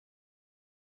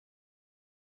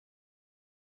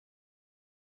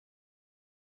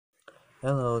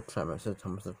Hello, Thomas and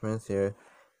Friends here,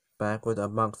 back with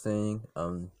unboxing,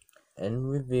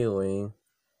 and reviewing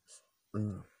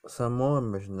some more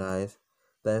merchandise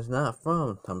that is not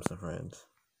from Thomas and Friends.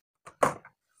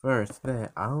 First, today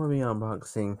I will be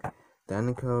unboxing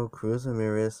Cruz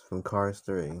Ramirez from Cars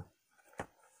 3.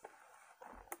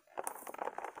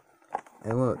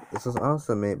 And look, this was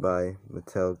also made by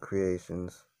Mattel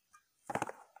Creations.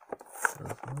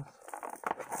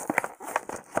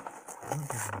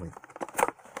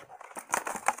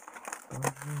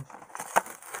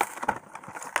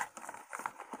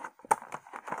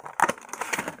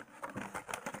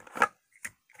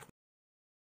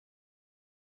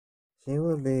 She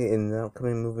will be in the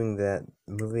upcoming movie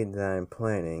that I'm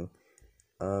planning.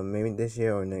 Maybe this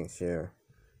year or next year.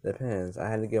 Depends. I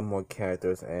had to get more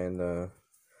characters and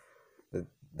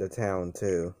the town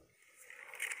too.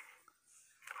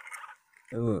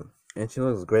 And she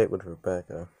looks great with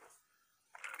Rebecca.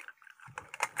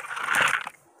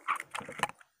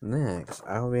 Next,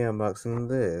 I will be unboxing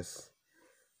this.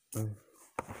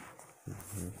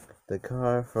 The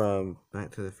car from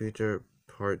Back to the Future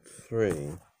Part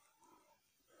 3.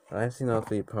 I've seen all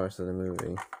 3 parts of the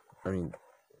movie.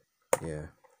 Yeah.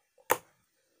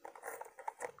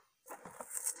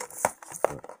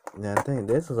 Now I think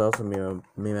this was also made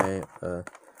by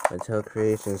Mattel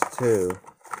Creations too.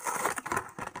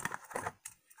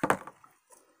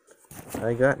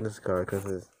 I got this card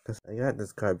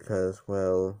because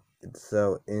well, it's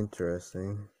so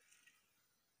interesting.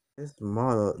 This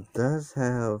model does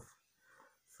have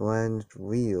flanged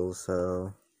wheels,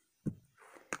 and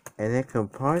it can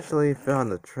partially fit on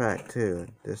the track too.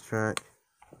 This track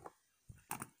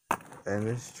and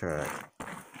this track,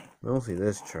 mostly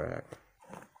this track,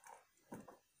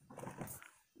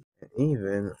 and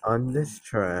even on this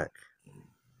track.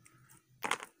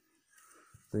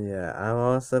 So yeah, I'll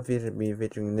also be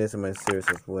featuring this in my series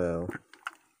as well.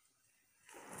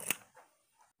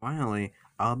 Finally,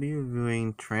 I'll be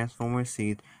reviewing Transformer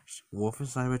Seed, Wolf of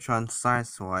Cybertron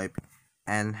Sideswipe,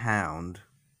 and Hound.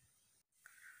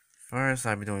 First,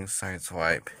 I'll be doing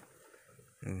Sideswipe.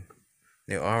 The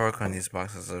artwork on these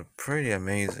boxes are pretty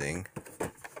amazing.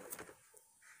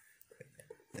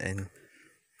 And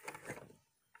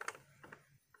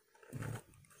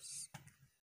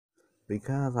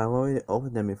because I've already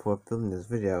opened them before filming this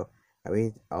video,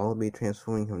 I'll be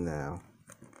transforming him now.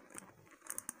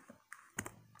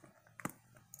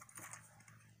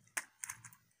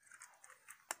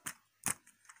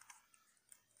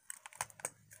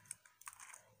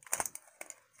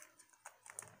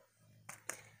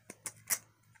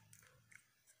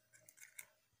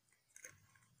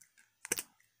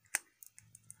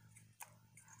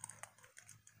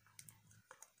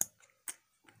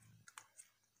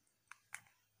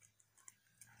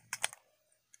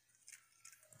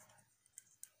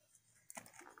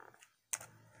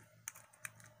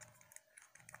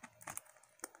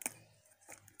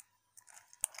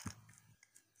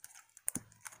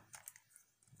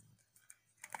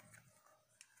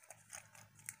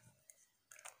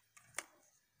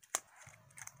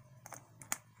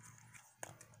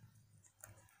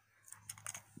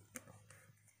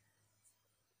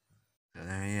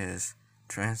 There he is,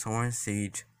 Transformer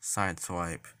Siege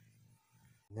Sideswipe.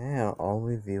 Now I'll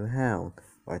review Hound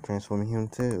by transforming him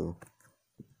too.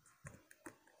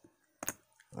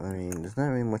 There's not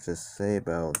really much to say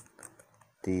about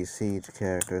these Siege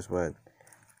characters, but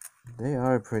they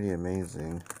are pretty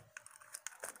amazing.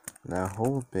 Now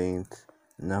hoping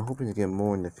to get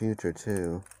more in the future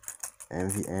too,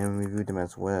 and review them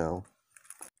as well.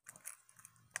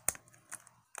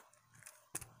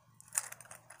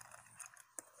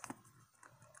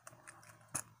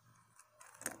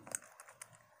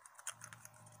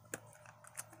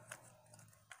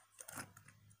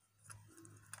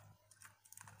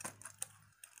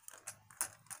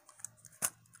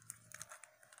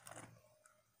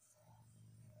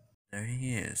 There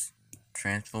he is,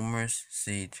 Transformers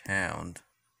Siege Hound.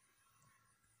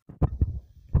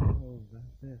 Oh,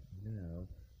 that's it now.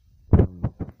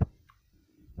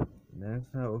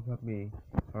 Next time will probably be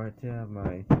part 2 of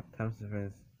my Thomas and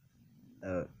Friends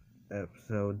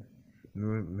episode,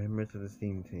 Members of the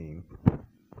Steam Team.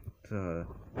 So,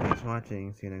 thanks for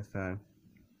watching, see you next time.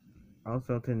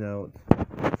 Also to note,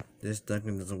 this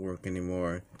Duncan doesn't work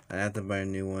anymore. I have to buy a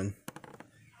new one.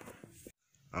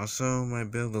 Also, my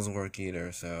build doesn't work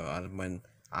either, so I'd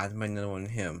buy another one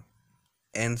him.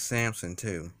 And Samson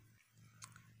too.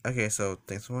 Okay, so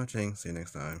thanks for watching, see you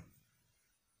next time.